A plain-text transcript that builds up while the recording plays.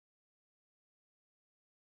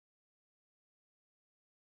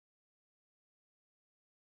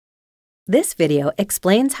This video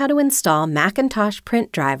explains how to install Macintosh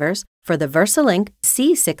print drivers for the VersaLink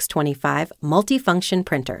C625 multifunction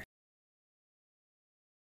printer.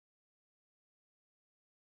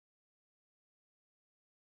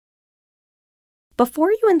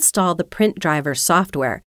 Before you install the print driver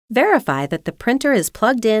software, verify that the printer is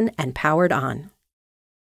plugged in and powered on.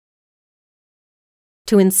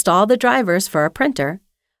 To install the drivers for a printer,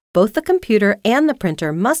 both the computer and the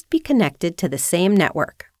printer must be connected to the same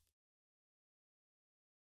network.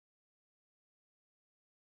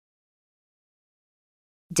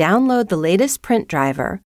 Download the latest print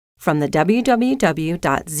driver from the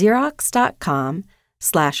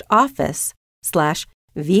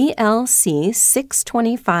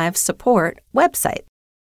www.xerox.com/office/VLC625 support website.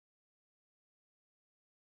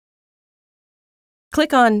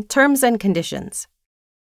 Click on Terms and Conditions.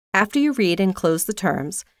 After you read and close the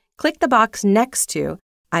terms, click the box next to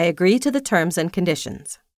I agree to the terms and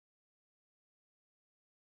conditions.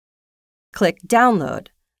 Click Download,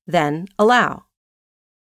 then Allow.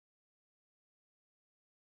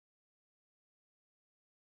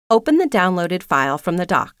 Open the downloaded file from the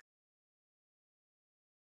dock.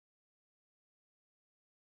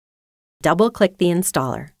 Double-click the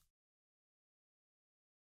installer.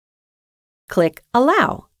 Click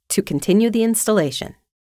Allow to continue the installation.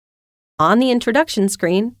 On the introduction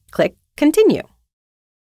screen, click Continue.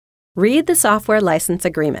 Read the software license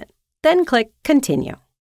agreement, then click Continue.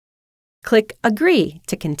 Click Agree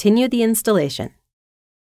to continue the installation.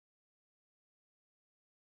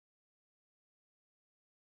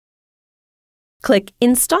 Click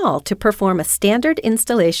Install to perform a standard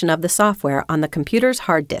installation of the software on the computer's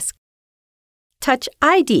hard disk. Touch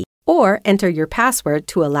ID or enter your password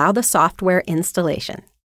to allow the software installation.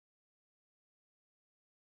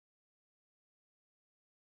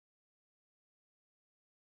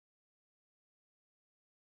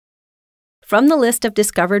 From the list of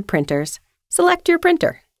discovered printers, select your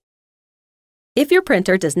printer. If your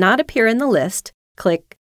printer does not appear in the list,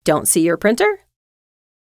 click Don't see your printer?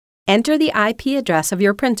 Enter the IP address of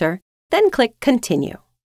your printer, then click Continue.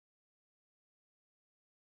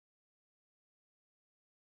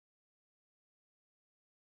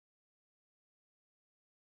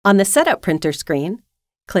 On the Setup Printer screen,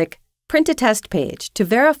 click Print a Test Page to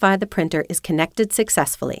verify the printer is connected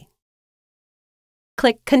successfully.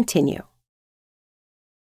 Click Continue.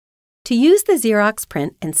 To use the Xerox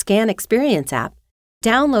Print and Scan Experience app,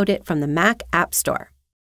 download it from the Mac App Store.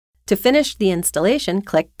 To finish the installation,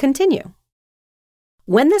 click Continue.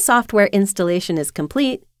 When the software installation is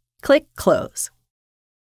complete, click Close.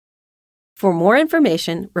 For more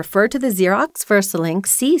information, refer to the Xerox VersaLink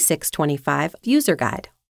C625 user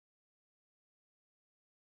guide.